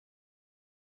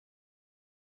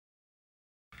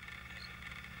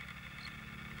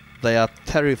They are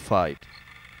terrified.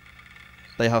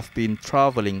 They have been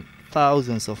traveling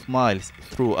thousands of miles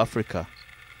through Africa,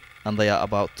 and they are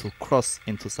about to cross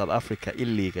into South Africa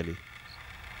illegally.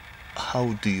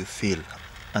 How do you feel?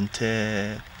 أنت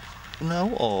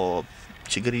أو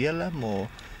شجريلا مو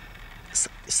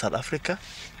South Africa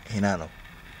هنا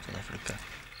South Africa.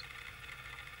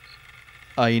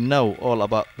 I know all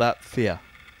about that fear.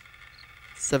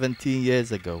 17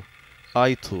 years ago,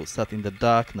 I too sat in the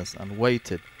darkness and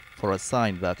waited for a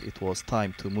sign that it was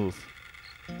time to move.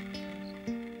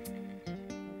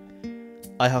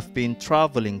 I have been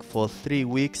traveling for 3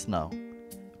 weeks now,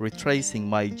 retracing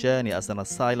my journey as an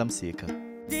asylum seeker.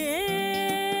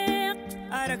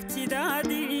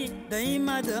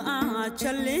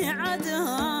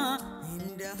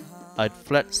 I'd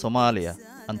fled Somalia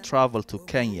and traveled to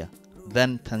Kenya,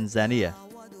 then Tanzania.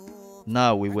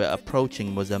 Now we were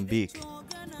approaching Mozambique.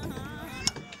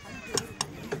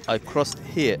 I crossed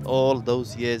here all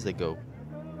those years ago.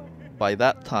 By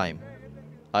that time,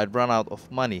 I'd run out of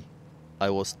money. I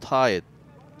was tired,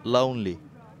 lonely,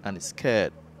 and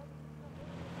scared.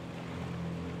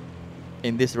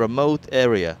 In this remote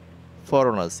area,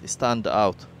 foreigners stand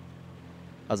out.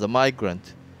 As a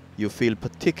migrant, you feel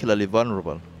particularly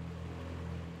vulnerable.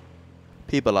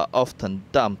 People are often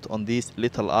dumped on these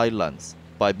little islands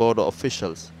by border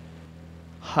officials.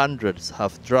 Hundreds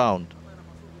have drowned,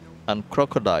 and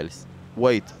crocodiles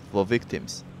wait for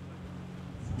victims.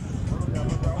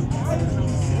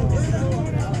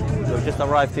 We just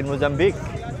arrived in Mozambique.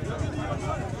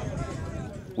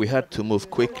 We had to move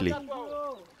quickly.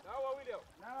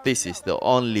 This is the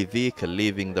only vehicle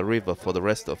leaving the river for the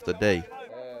rest of the day.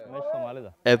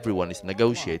 Everyone is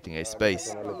negotiating a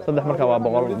space. Okay.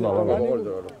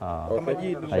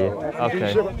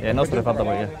 Okay.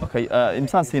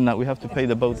 We have to pay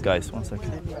the boat guys. 1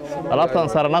 second.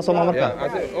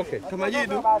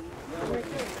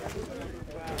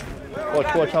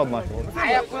 Watch out, man.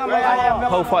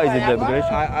 How far is it, the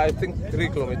immigration? I think 3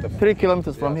 kilometers. 3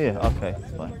 kilometers from here? Okay,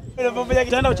 fine.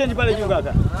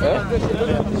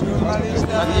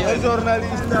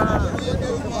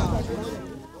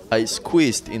 I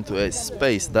squeezed into a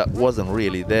space that wasn't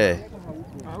really there.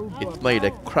 It made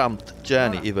a cramped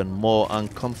journey even more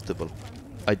uncomfortable.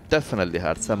 I definitely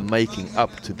had some making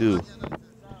up to do.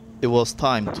 It was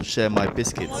time to share my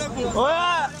biscuits.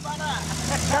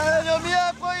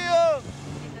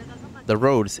 The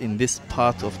roads in this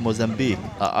part of Mozambique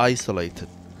are isolated.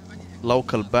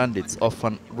 Local bandits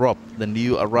often rob the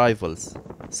new arrivals,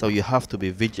 so you have to be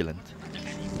vigilant.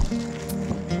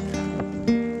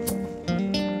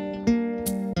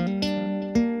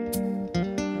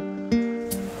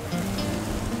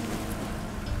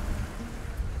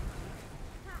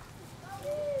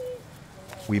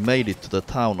 We made it to the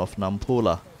town of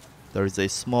Nampula. There is a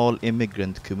small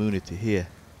immigrant community here.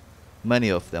 Many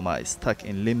of them are stuck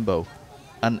in limbo,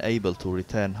 unable to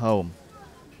return home.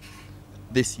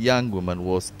 This young woman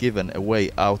was given a way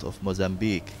out of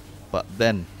Mozambique, but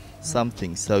then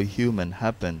something so human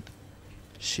happened.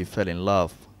 She fell in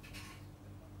love.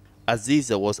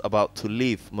 Aziza was about to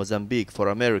leave Mozambique for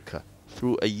America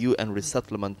through a UN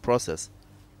resettlement process.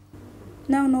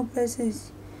 Now no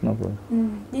process. No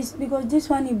problem. Because this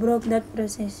one he broke that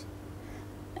process.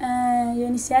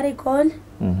 Uniciary call,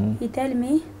 he tell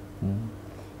me,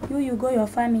 you go your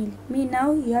family. Me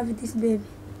now you have this baby.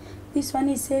 This one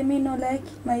he say me no like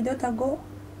my daughter go,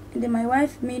 and then my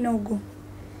wife me no go.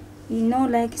 He no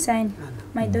like sign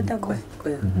my daughter go.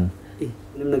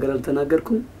 ምንም ነገር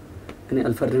አልተናገርኩም እኔ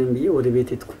አልፈርምም ብዬ ወደ ቤት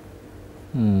ሄድኩ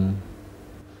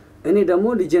እኔ ደግሞ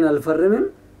ልጄን አልፈርምም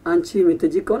አንቺ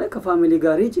የምትጂ ከሆነ ከፋሚሊ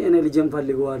ጋር ሂጂ እኔ ልጄን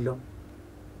ፈልገዋለሁ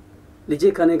ልጄ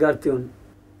ከኔ ጋር ትሁን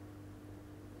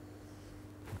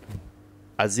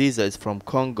Aziza is from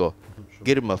Congo,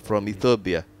 Girma from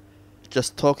Ethiopia.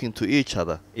 Just talking to each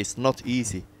other is not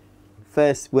easy.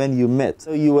 First, when you met,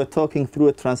 so you were talking through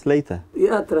a translator?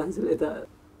 Yeah, translator.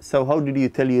 So how did you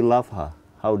tell you love her?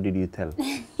 How did you tell?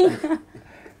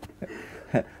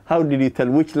 How did you tell?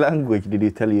 Which language did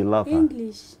you tell you love her?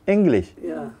 English. English?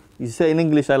 Yeah. You say in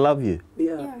English, I love you?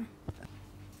 Yeah.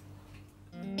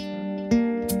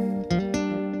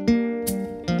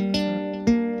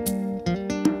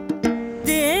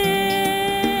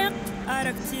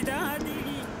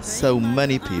 So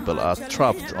many people are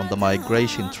trapped on the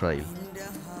migration trail.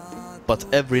 But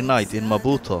every night in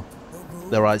Maputo,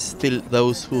 there are still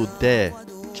those who dare,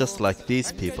 just like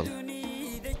these people.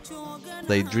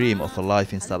 They dream of a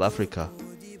life in South Africa.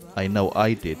 I know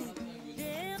I did.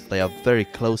 They are very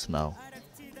close now.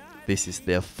 This is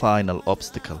their final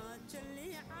obstacle.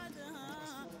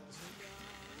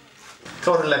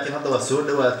 كور لكن هذا وسود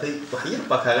دواتي وحير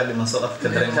بقى قاعد من صدف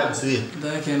كدرين كاب سويه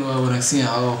ده كان وناسين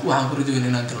أو واحد برضو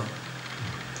إننا نكره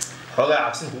حاجة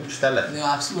عبسين كوش تلا ده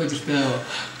عبس وجرته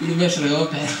يقولوا ماشي رجال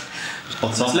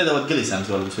وتصل لي دوت جلي سامس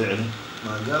ولا بسوي علم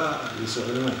ما جاء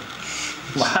يسوي لنا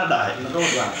ما حد عاي نقول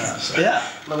بعد يا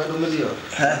ما بدهم مليون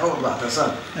نقول بعد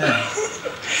سنة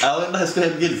أو إنه يسوي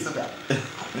بجلي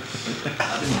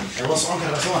وصعون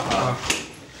كذا سمع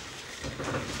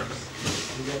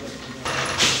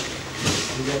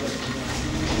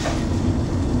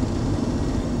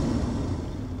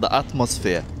The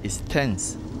atmosphere is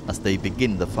tense as they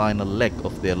begin the final leg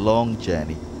of their long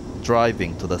journey,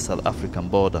 driving to the South African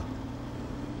border.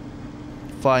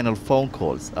 Final phone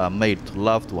calls are made to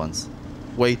loved ones,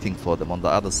 waiting for them on the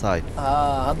other side.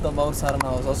 هذا باور صارنا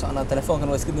وصوص أنا تلفون كان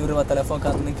واسكت نوري ما تلفون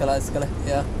كان من كلا إسكله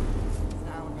يا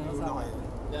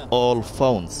All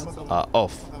phones are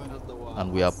off,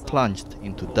 and we are plunged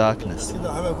into darkness.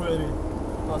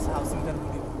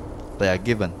 They are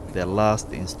given their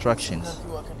last instructions.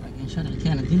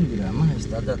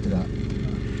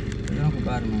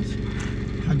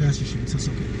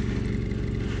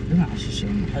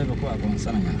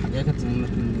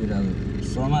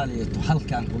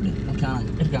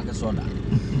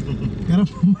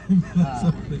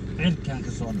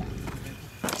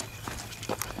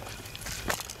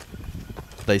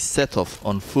 They set off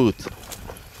on foot.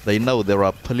 They know there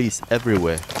are police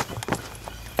everywhere.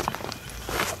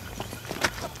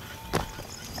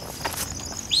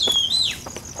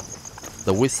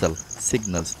 The whistle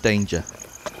signals danger.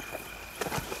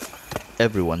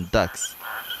 Everyone ducks.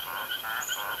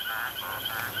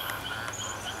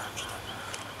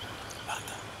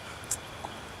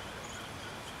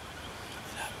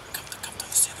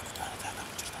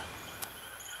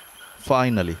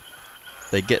 Finally,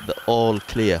 they get the all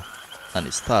clear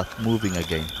and start moving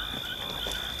again.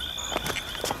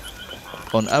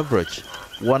 On average,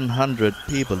 100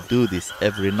 people do this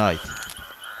every night.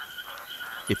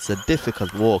 It's a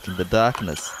difficult walk in the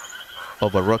darkness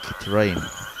over rocky terrain.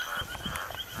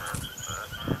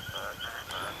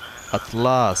 At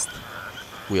last,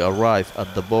 we arrive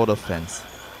at the border fence.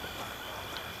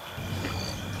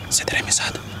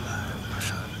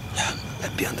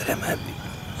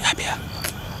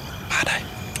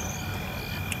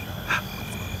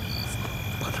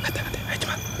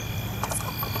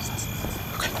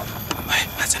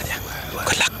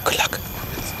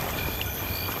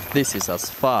 This is as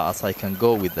far as I can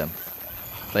go with them.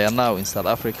 They are now in South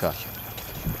Africa,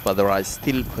 but there are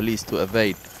still police to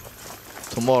evade.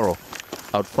 Tomorrow,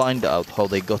 I'll find out how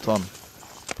they got on.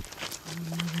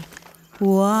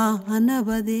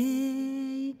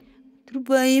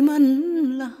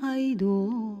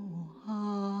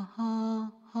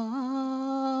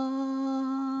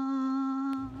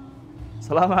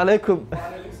 السلام عليكم.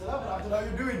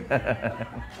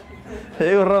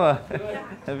 ايوه الرمى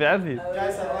بعرفي.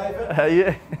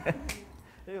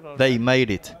 They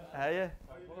made it.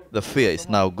 The fear is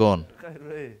now gone.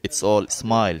 It's all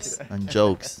smiles and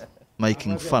jokes,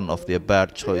 making fun of their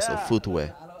bad choice of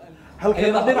footwear.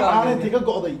 halkayna dhinaca aantii ka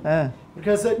go'day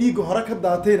markaas dhiigu hore ka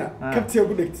daatayna kabtiga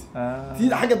ku dhigtay tii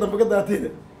xagga dambe ka daatayna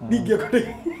dhiigga ku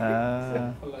dhigay.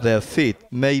 Their feet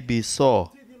may be sore,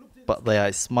 but they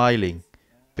are smiling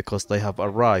because they have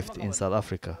arrived in South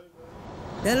Africa.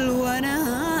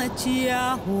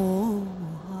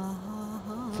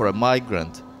 For a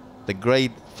migrant, the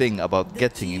great thing about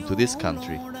getting into this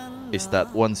country is that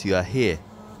once you are here,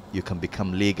 you can become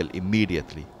legal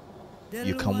immediately.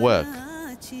 You can work.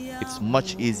 It's much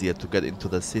easier to get into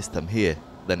the system here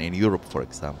than in Europe, for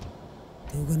example.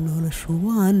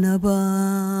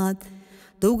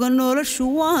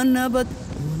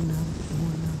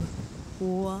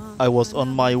 I was on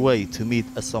my way to meet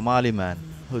a Somali man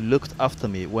who looked after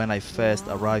me when I first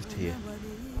arrived here.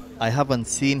 I haven't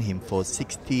seen him for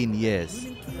 16 years.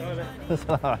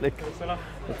 السلام عليكم.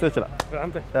 تسلم.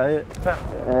 فهمت. ايه.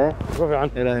 رفع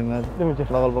عنك. إلهي ماد.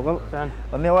 الله البقل.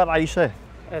 أني وين عايشة؟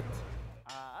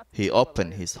 He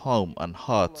opened his home and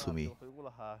heart to me.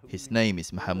 His name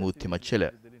is Mahmoud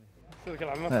Timachile.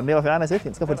 أني رفع عنها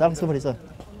ساتين. سكفر تعرف سكفر يسار.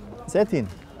 ساتين.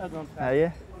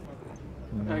 ايه.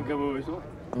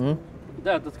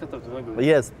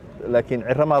 Yes, لكن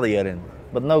عرة ما ضيارين.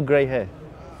 But no grey hair.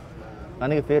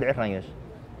 أنا كثير عرة ياش.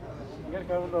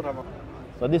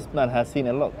 So this man has seen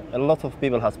a lot. A lot of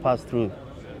people has passed through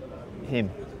him.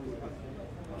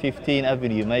 15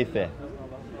 Avenue, Mayfair.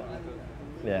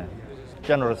 Yeah,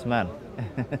 generous man.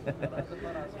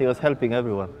 He was helping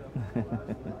everyone.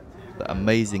 The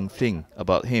amazing thing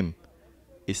about him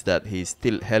is that he is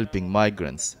still helping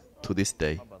migrants to this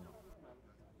day.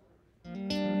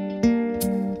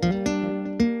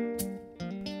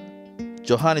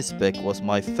 Johannesburg was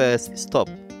my first stop,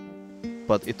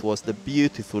 but it was the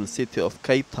beautiful city of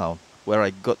Cape Town where I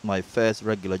got my first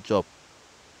regular job.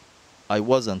 I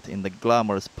wasn't in the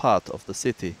glamorous part of the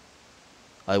city.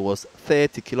 I was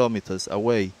 30 kilometers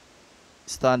away,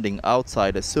 standing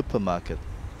outside a supermarket,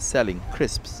 selling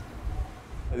crisps.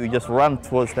 We just run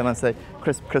towards them and say,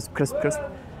 crisp, crisp, crisp, crisp.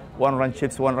 One run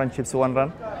chips, one run chips, one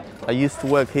run. I used to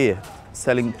work here,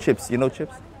 selling chips. You know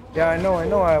chips? Yeah, I know.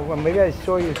 Well, maybe I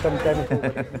saw you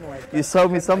sometime. You saw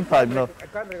me sometime, no?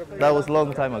 That was a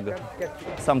long time ago.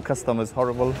 Some customers,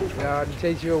 horrible. Yeah, they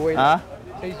chase you away. Huh?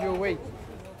 Chase you away.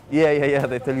 Yeah.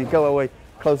 They tell you, go away,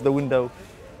 close the window,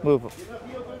 move.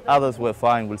 Others were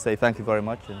fine, will say thank you very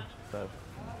much. And so,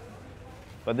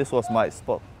 but this was my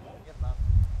spot.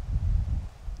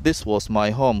 This was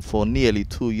my home for nearly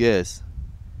 2 years.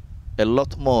 A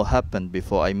lot more happened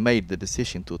before I made the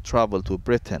decision to travel to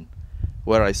Britain,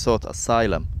 where I sought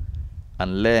asylum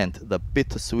and learned the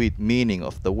bittersweet meaning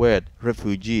of the word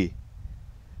refugee.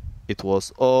 It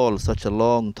was all such a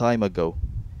long time ago,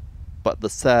 but the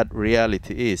sad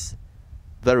reality is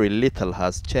very little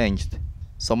has changed.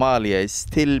 Somalia is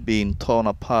still being torn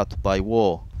apart by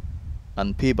war,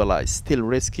 and people are still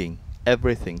risking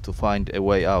everything to find a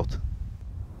way out.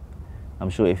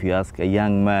 I'm sure if you ask a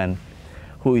young man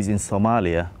who is in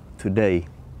Somalia today,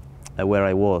 where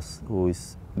I was, who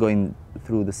is going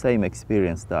through the same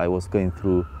experience that I was going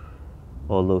through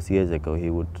all those years ago, he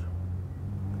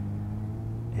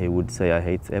would say, I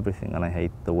hate everything, and I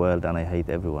hate the world, and I hate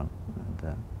everyone.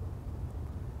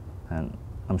 And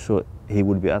I'm sure he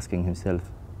would be asking himself,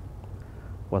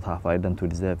 what have I done to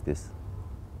deserve this?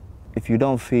 If you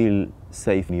don't feel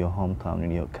safe in your hometown,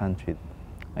 in your country,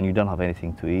 and you don't have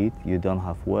anything to eat, you don't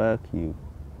have work, you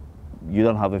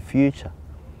don't have a future,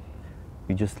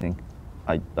 you just think,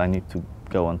 I need to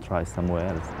go and try somewhere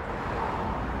else.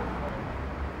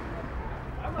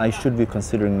 I should be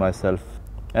considering myself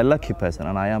a lucky person,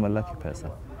 and I am a lucky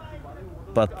person.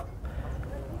 But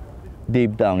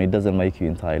deep down, it doesn't make you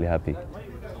entirely happy.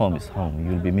 Home is home.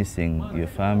 You'll be missing your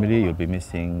family, you'll be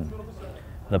missing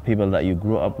the people that you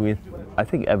grew up with. I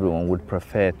think everyone would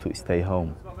prefer to stay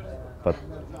home, but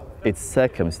it's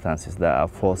circumstances that are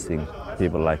forcing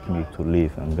people like me to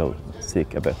leave and go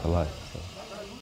seek a better life.